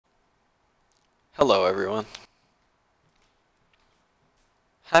Hello, everyone.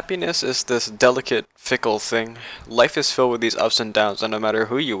 Happiness is this delicate, fickle thing. Life is filled with these ups and downs, and no matter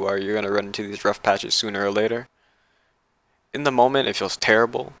who you are, you're gonna run into these rough patches sooner or later. In the moment, it feels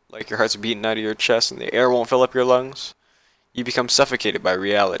terrible, like your heart's beating out of your chest and the air won't fill up your lungs. You become suffocated by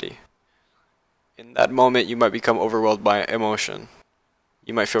reality. In that moment, you might become overwhelmed by emotion.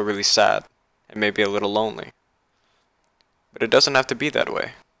 You might feel really sad, and maybe a little lonely. But it doesn't have to be that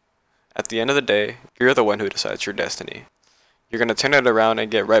way. At the end of the day, you're the one who decides your destiny. You're gonna turn it around and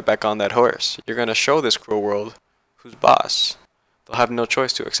get right back on that horse. You're gonna show this cruel world who's boss. They'll have no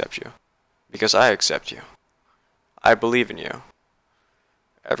choice to accept you. Because I accept you. I believe in you.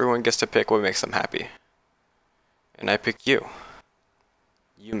 Everyone gets to pick what makes them happy. And I pick you.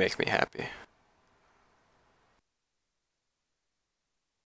 You make me happy.